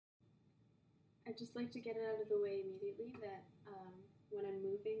I just like to get it out of the way immediately that when I'm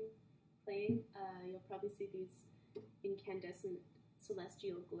playing, you'll probably see these incandescent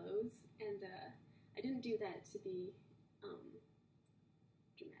celestial glows, and I didn't do that to be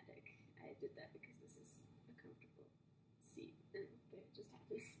dramatic. I did that because this is a comfortable seat, and there just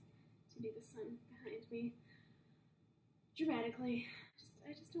happens to be the sun behind me. Dramatically,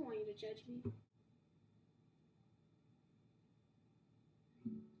 I just don't want you to judge me.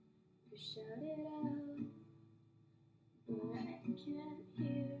 You shout it out, but I can't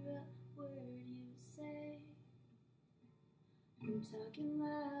hear a word you say. I'm talking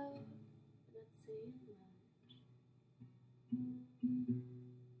loud, but not saying much.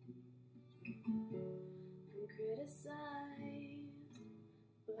 I'm criticized,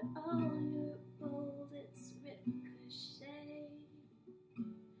 but all your bullets ricochet.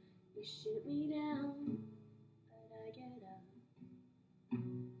 You shoot me down, but I get up.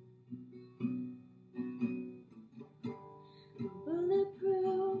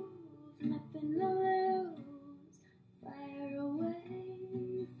 Bulletproof, nothing to lose. Fire away,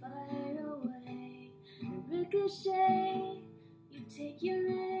 ricochet. You take your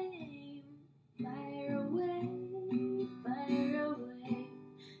aim. Fire away.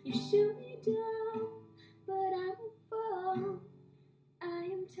 You shoot me down, but I won't fall. I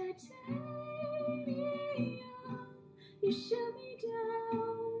am titanium. You shoot me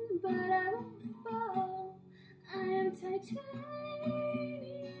down, but I won't fall. I am titanium.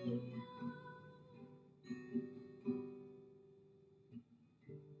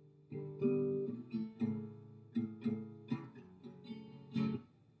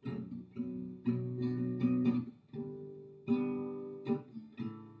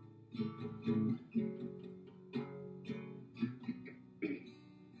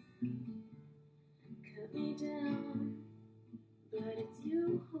 Cut me down, but it's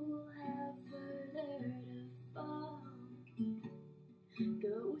you who'll have further to fall.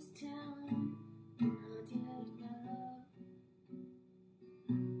 Ghost town, haunted love.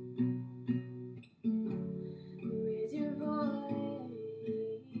 Raise your voice,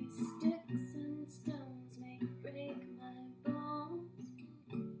 sticks and stones may break my bones.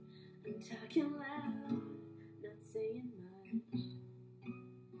 I'm talking loud, not saying much.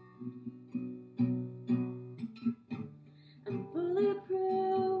 I'm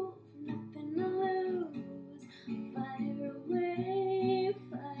bulletproof, nothing to lose. Fire away,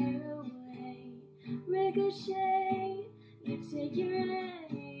 ricochet. You take your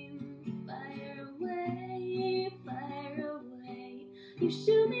aim. Fire away. You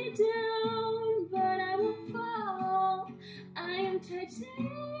shoot me down, but I won't fall. I am titanium.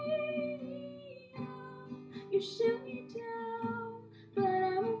 You shoot me down, but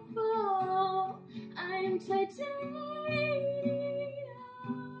I won't fall. I am titanium.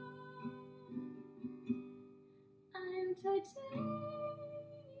 I am titanium.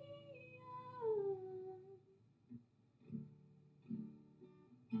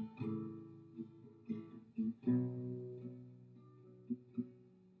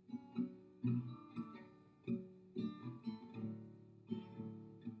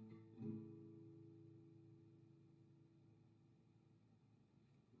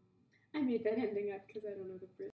 I made that ending up because I don't know the bridge.